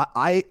somebody that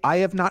I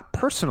have not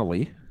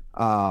personally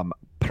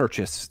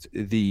purchased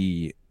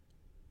the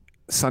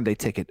Sunday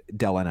ticket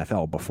Dell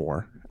NFL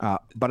before,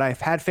 but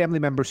I've had family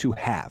members who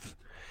have.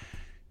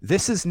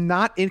 This is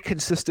not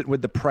inconsistent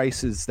with the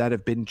prices that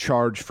have been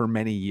charged for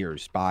many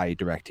years by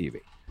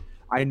DirecTV.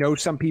 I know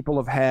some people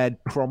have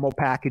had promo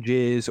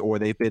packages or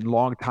they've been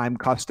longtime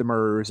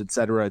customers, et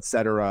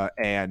cetera,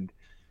 and,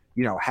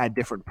 had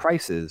different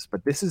prices,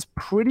 but this is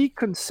pretty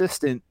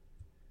consistent.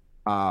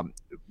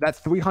 That's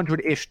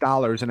 $300-ish,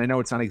 and I know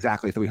it's not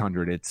exactly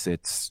 $300.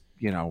 It's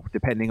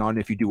depending on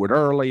if you do it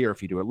early or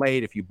if you do it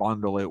late, if you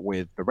bundle it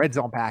with the Red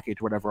Zone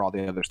package, whatever, all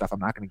the other stuff. I'm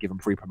not going to give them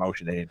free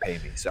promotion. They didn't pay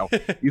me, so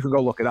you can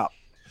go look it up.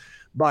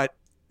 But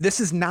this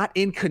is not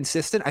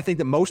inconsistent. I think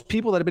that most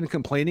people that have been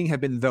complaining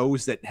have been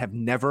those that have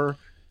never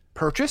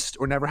purchased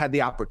or never had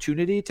the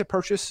opportunity to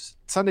purchase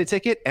Sunday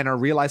ticket and are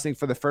realizing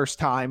for the first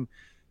time,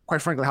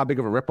 quite frankly, how big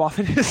of a ripoff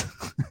it is.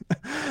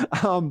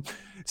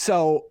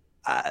 So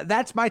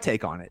that's my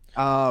take on it.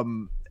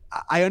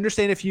 I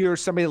understand if you're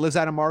somebody that lives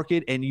out of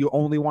market and you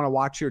only want to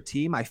watch your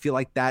team. I feel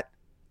like that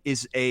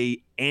is an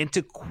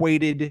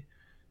antiquated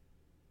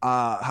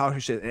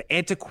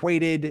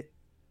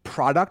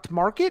product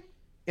market,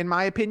 in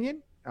my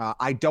opinion.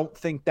 I don't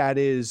think that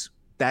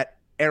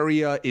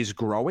area is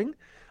growing.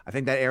 I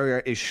think that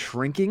area is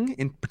shrinking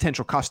in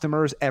potential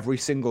customers every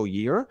single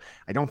year.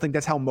 I don't think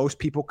that's how most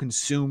people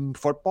consume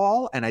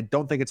football, and I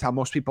don't think it's how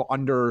most people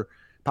under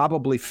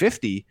probably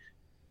 50,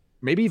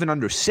 maybe even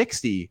under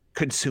 60,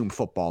 consume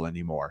football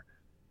anymore.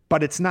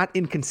 But it's not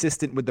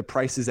inconsistent with the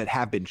prices that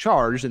have been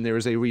charged, and there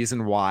is a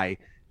reason why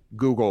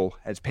Google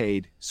has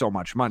paid so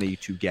much money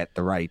to get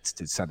the rights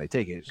to Sunday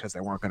ticket, because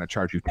they weren't going to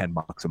charge you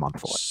 $10 a month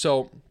for it.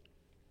 So,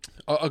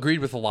 agreed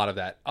with a lot of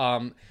that.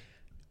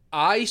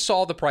 I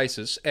saw the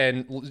prices,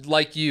 and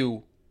like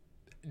you,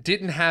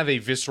 didn't have a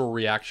visceral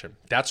reaction.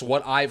 That's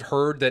what I've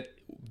heard that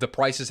the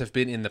prices have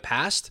been in the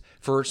past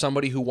for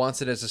somebody who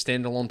wants it as a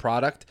standalone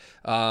product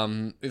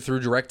through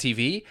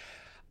DirecTV.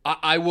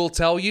 I will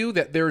tell you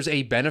that there's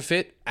a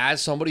benefit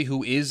as somebody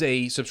who is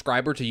a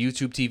subscriber to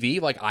YouTube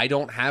TV. Like, I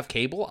don't have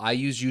cable. I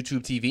use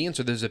YouTube TV, and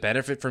so there's a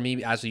benefit for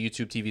me as a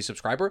YouTube TV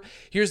subscriber.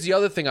 Here's the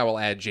other thing I will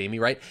add, Jaime,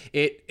 right?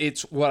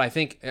 It's what I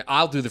think,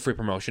 I'll do the free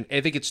promotion.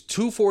 I think it's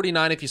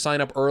 $249 if you sign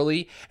up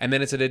early, and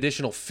then it's an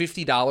additional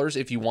 $50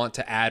 if you want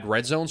to add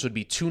Red Zone, so it'd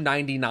be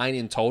 $299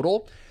 in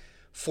total.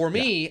 For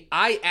me,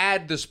 I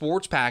add the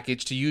sports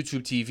package to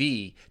YouTube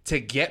TV to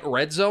get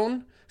Red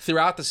Zone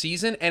throughout the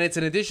season, and it's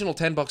an additional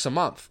 $10 a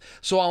month.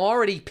 So I'm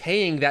already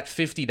paying that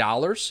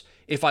 $50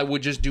 if I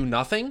would just do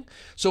nothing.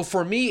 So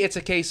for me, it's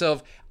a case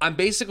of I'm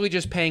basically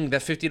just paying that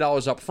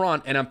 $50 up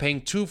front, and I'm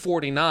paying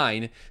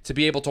 $249 to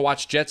be able to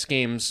watch Jets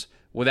games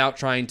without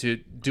trying to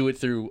do it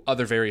through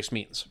other various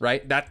means,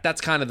 right? That's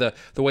kind of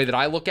the way that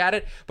I look at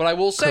it. But I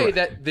will say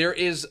that there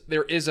is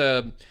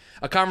a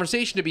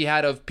conversation to be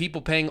had of people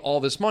paying all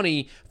this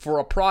money for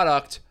a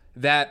product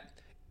that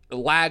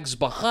lags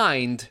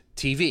behind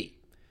TV.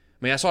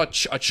 I mean, I saw a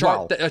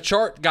chart. A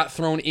chart got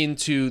thrown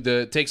into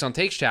the Takes on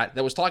Takes chat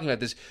that was talking about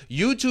this.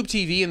 YouTube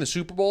TV in the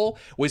Super Bowl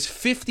was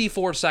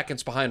 54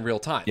 seconds behind real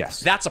time. Yes,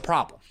 that's a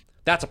problem.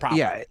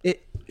 Yeah.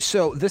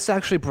 So this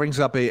actually brings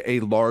up a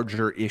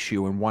larger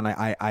issue, and one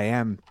I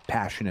am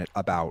passionate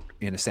about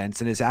in a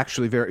sense, and is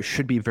actually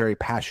should be very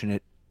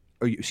passionate.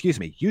 Or excuse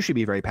me, you should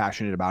be very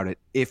passionate about it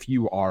if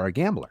you are a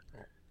gambler.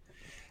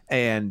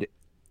 And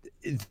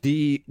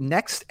the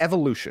next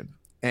evolution,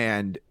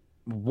 and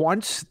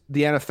once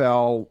the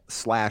NFL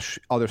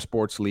 / other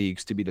sports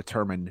leagues to be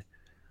determined,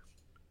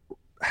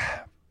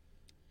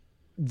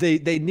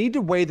 they need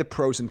to weigh the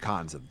pros and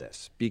cons of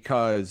this,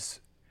 because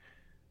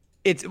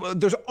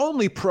there's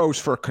only pros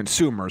for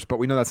consumers, but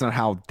we know that's not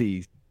how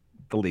the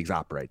leagues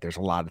operate. There's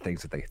a lot of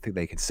things that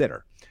they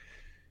consider.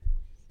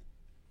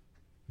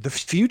 The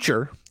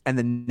future and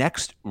the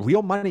next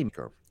real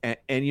moneymaker, and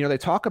they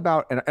talk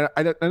about, and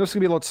I know it's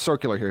gonna be a little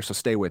circular here, so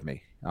stay with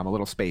me. I'm a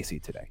little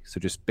spacey today, so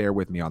just bear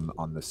with me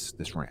on this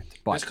rant.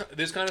 But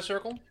this kind of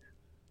circle?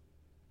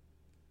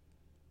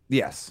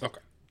 Yes. Okay.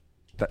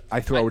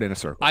 I throw it in a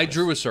circle. I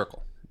drew a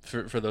circle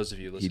for those of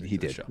you listening to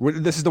the show.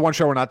 This is the one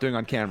show we're not doing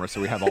on camera, so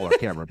we have all our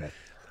camera bit.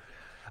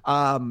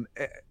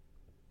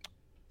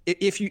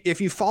 If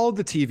you followed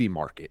the TV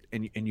market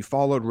and you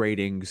followed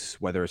ratings,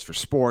 whether it's for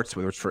sports,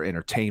 whether it's for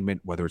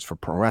entertainment, whether it's for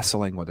pro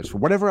wrestling, whether it's for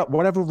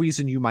whatever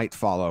reason you might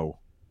follow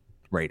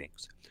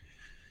ratings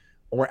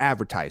or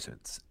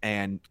advertisements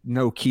and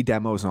key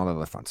demos and all that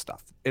other fun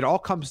stuff, it all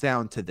comes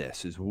down to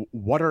this: is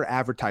what are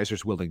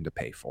advertisers willing to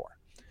pay for?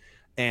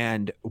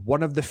 And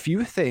one of the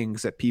few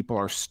things that people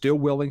are still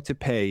willing to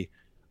pay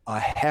a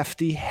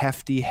hefty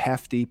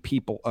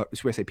people, when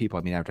I say people,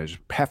 I mean advertisers,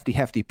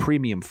 hefty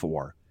premium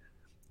for,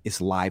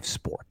 is live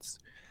sports,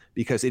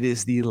 because it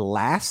is the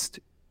last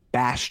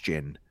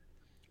bastion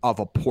of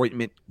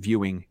appointment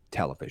viewing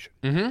television.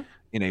 Mm-hmm.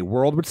 In a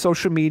world with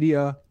social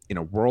media, in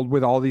a world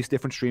with all these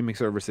different streaming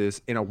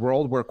services, in a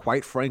world where,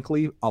 quite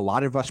frankly, a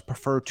lot of us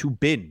prefer to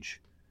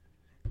binge.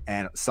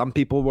 And some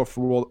people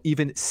will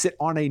even sit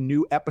on a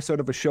new episode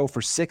of a show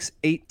for 6,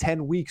 8,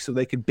 10 weeks so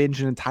they can binge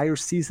an entire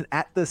season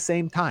at the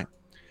same time.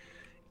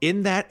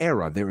 In that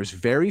era, there is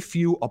very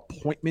few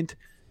appointment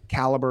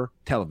caliber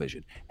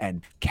television,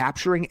 and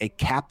capturing a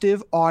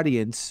captive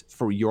audience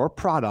for your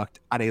product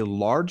at a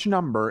large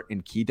number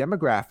in key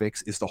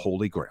demographics is the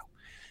holy grail.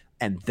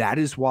 And that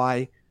is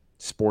why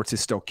sports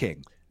is still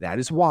king. That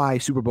is why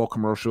Super Bowl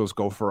commercials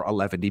go for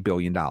 $11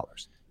 billion.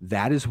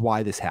 That is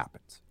why this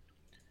happens.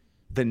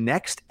 The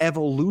next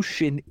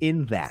evolution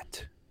in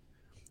that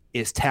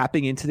is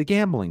tapping into the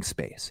gambling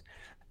space.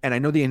 And I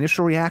know the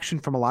initial reaction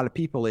from a lot of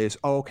people is,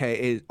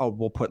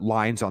 we'll put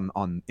lines in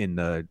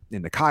the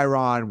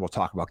Chiron. We'll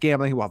talk about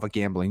gambling. We'll have a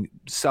gambling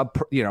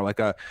like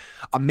a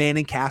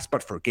Manning cast,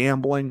 but for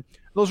gambling.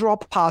 Those are all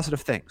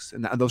positive things,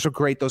 and those are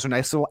great. Those are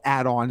nice little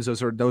add-ons.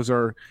 Those are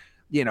the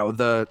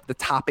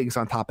toppings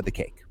on top of the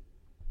cake.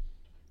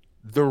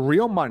 The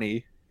real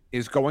money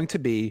is going to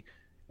be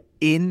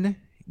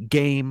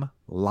in-game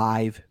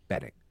live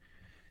betting.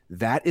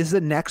 That is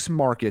the next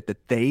market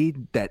that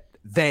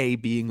they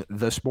being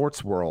the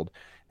sports world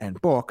and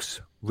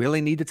books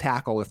really need to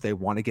tackle if they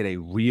want to get a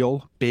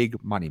real big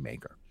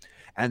moneymaker.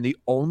 And the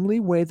only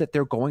way that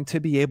they're going to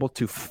be able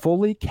to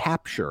fully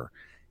capture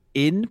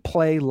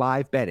in-play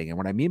live betting, and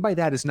what I mean by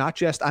that is not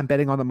just I'm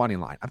betting on the money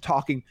line. I'm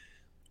talking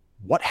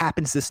what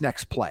happens this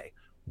next play,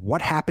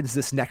 what happens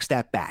this next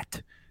at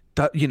bat,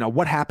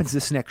 what happens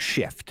this next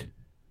shift.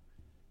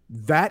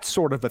 That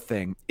sort of a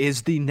thing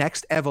is the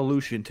next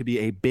evolution to be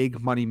a big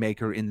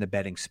moneymaker in the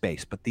betting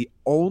space. But the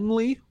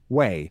only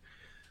way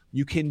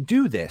you can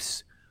do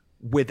this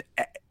with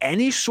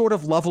any sort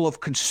of level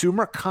of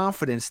consumer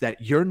confidence that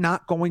you're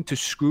not going to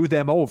screw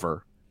them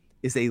over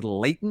is a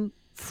latent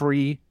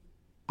free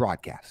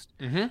broadcast.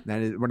 Mm-hmm.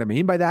 That is, what I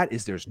mean by that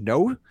is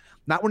we're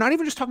not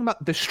even just talking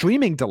about the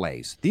streaming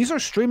delays. These are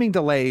streaming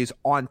delays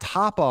on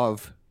top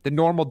of the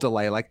normal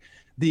delay, like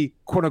the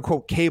quote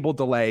unquote cable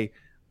delay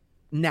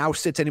now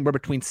sits anywhere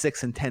between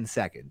 6 and 10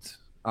 seconds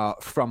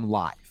from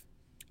live.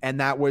 And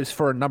that was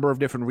for a number of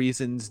different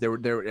reasons.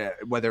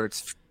 Whether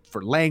it's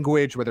for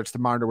language, whether it's to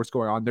monitor what's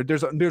going on,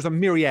 there's a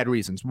myriad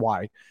reasons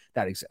why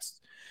that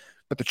exists.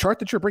 But the chart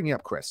that you're bringing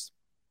up, Chris,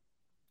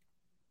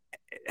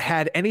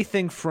 had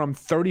anything from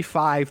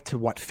 35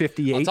 to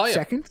 58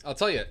 seconds? I'll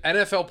tell you.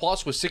 NFL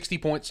Plus was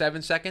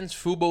 60.7 seconds.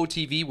 Fubo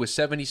TV was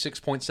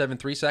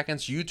 76.73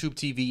 seconds. YouTube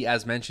TV,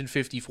 as mentioned,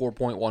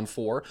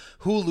 54.14.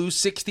 Hulu,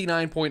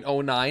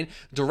 69.09.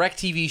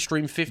 DirecTV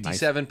Stream,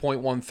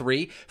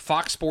 57.13.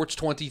 Fox Sports,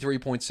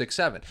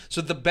 23.67.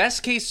 So the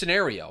best case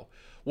scenario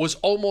was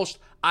almost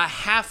a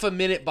half a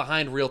minute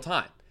behind real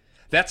time.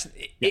 That's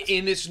yes.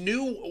 In this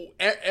new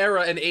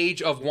era and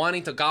age of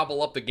wanting to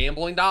gobble up the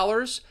gambling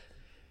dollars.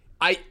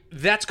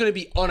 That's going to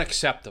be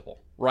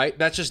unacceptable, right?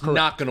 That's just Correct.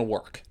 Not going to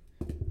work.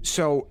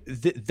 So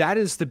that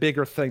is the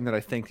bigger thing that I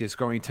think is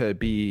going to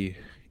be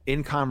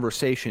in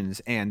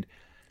conversations. And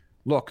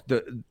look,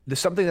 the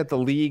something that the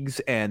leagues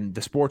and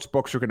the sports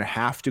books are going to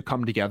have to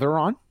come together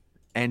on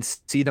and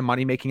see the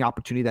money-making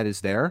opportunity that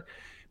is there.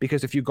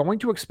 Because if you're going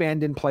to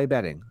expand in-play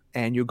betting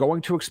and you're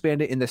going to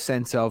expand it in the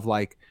sense of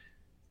like,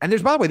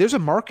 and by the way, there's a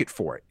market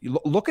for it. You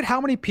look at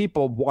how many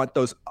people want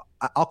those,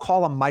 I'll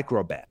call them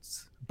micro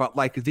bets, but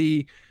like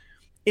the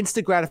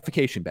instant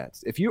gratification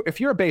bets. If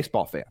you're a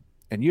baseball fan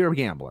and you're a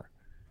gambler,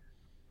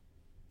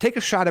 take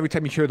a shot every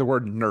time you hear the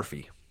word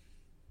Nerfy.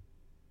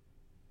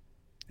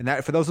 And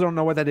that, for those who don't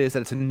know what that is,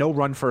 that it's a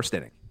no-run first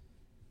inning.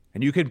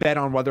 And you can bet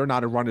on whether or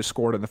not a run is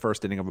scored in the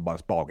first inning of a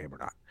ball game or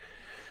not.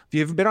 If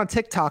you've been on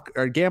TikTok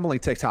or gambling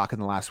TikTok in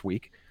the last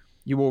week,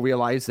 you will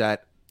realize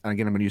that, and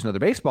again, I'm going to use another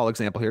baseball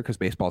example here because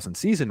baseball's in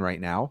season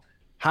right now.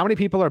 How many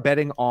people are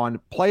betting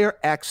on player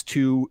X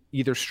to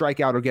either strike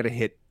out or get a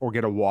hit or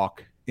get a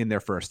walk in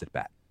their first at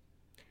bat?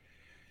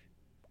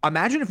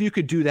 Imagine if you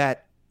could do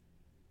that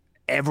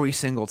every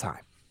single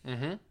time.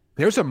 Mm-hmm.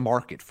 There's a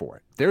market for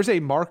it. There's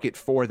a market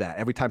for that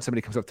every time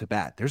somebody comes up to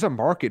bat. There's a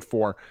market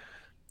for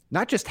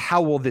not just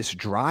how will this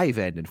drive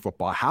end in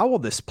football, how will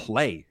this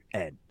play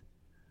end?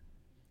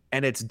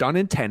 And it's done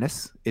in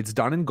tennis, it's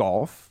done in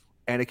golf,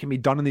 and it can be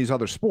done in these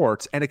other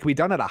sports, and it can be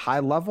done at a high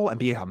level and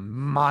be a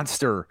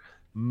monster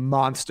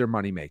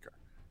moneymaker.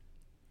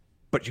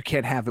 But you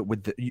can't have it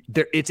with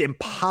it's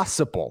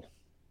impossible,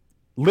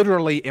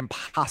 literally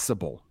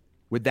impossible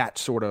with that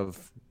sort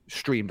of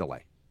stream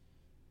delay.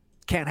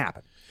 Can't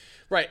happen.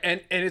 Right,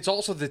 and it's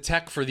also the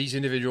tech for these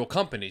individual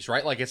companies,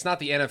 right? Like, it's not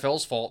the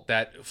NFL's fault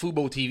that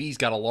Fubo TV's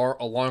got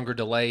a longer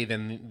delay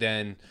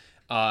than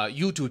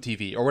YouTube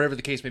TV or whatever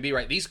the case may be,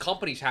 right? These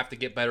companies have to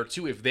get better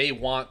too if they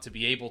want to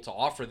be able to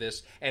offer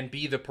this and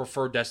be the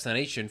preferred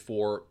destination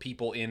for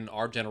people in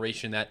our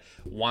generation that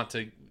want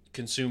to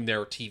consume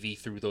their TV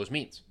through those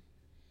means.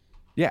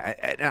 Yeah,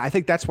 and I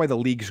think that's why the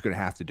league's going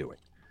to have to do it.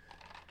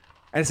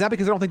 And it's not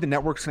because I don't think the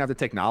networks can have the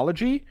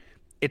technology.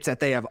 It's that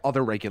they have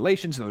other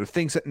regulations and other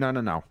things that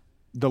no.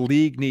 The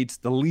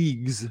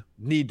leagues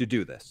need to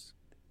do this.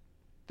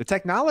 The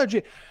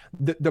technology,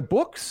 the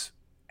books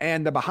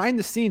and the behind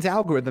the scenes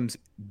algorithms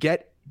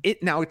get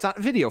it. Now it's not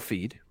video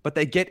feed, but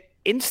they get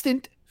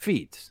instant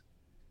feeds.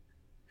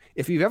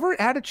 If you've ever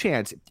had a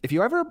chance, if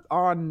you're ever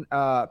on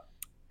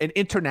an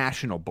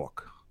international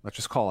book, let's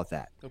just call it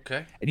that.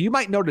 Okay. And you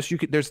might notice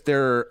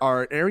there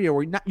are an area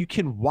where you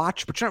can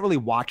watch, but you're not really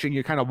watching.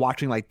 You're kind of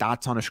watching like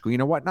dots on a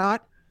screen or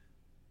whatnot.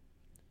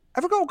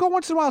 Ever go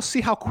once in a while,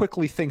 see how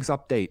quickly things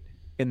update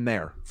in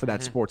there for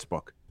that sports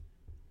book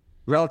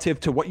relative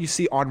to what you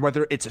see on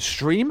whether it's a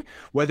stream,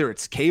 whether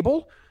it's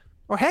cable,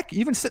 or heck,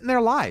 even sitting there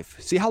live.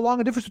 See how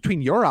long a difference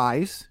between your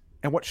eyes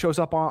and what shows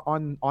up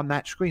on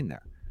that screen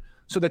there.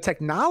 So the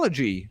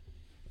technology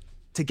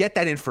to get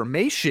that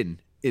information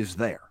is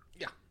there.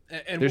 Yeah.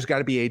 And there's got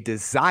to be a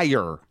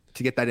desire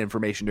to get that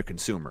information to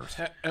consumers.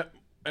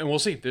 And we'll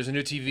see. There's a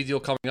new TV deal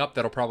coming up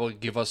that'll probably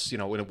give us,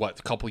 in a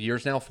couple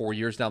years now, 4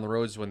 years down the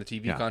road is when the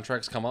TV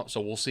contracts come up.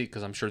 So we'll see,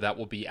 because I'm sure that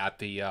will be at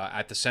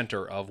the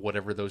center of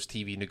whatever those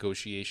TV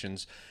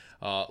negotiations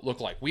look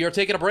like. We are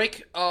taking a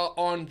break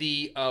on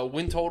the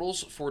win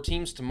totals for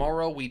teams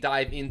tomorrow. We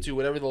dive into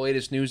whatever the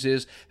latest news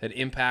is that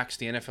impacts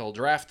the NFL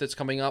draft that's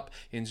coming up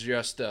in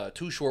just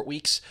 2 short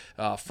weeks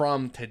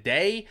from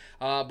today.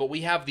 But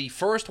we have the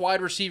first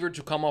wide receiver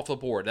to come off the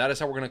board. That is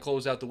how we're going to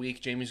close out the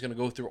week. Jamie's going to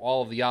go through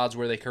all of the odds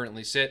where they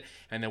currently sit,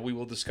 and then we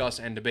will discuss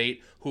and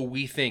debate who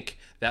we think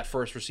that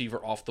first receiver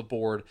off the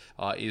board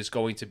is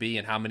going to be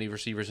and how many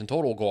receivers in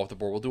total will go off the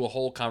board. We'll do a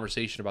whole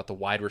conversation about the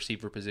wide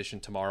receiver position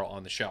tomorrow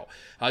on the show.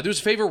 Do us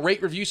a favor,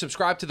 rate, review,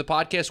 subscribe to the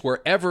podcast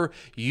wherever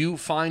you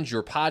find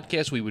your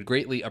podcast. We would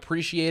greatly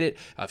appreciate it.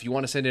 If you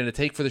want to send in a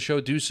take for the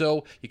show, do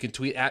so. You can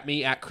tweet at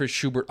me at Chris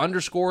Schubert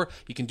 _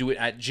 You can do it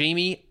at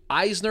Jamie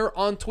Eisner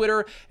on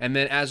Twitter. And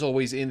then, as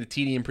always, in the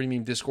TDN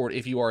Premium Discord,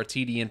 if you are a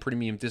TDN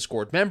Premium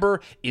Discord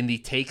member, in the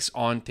Takes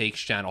on Takes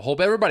channel.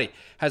 Hope everybody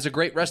has a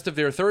great rest of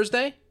their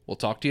Thursday. We'll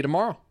talk to you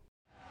tomorrow.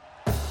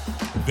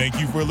 Thank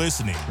you for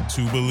listening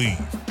to Believe.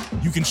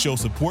 You can show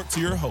support to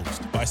your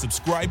host by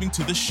subscribing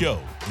to the show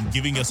and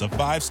giving us a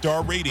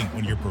 5-star rating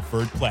on your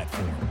preferred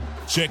platform.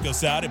 Check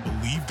us out at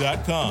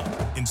Believe.com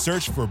and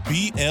search for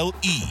BLEAV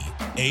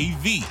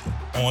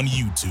on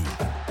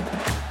YouTube.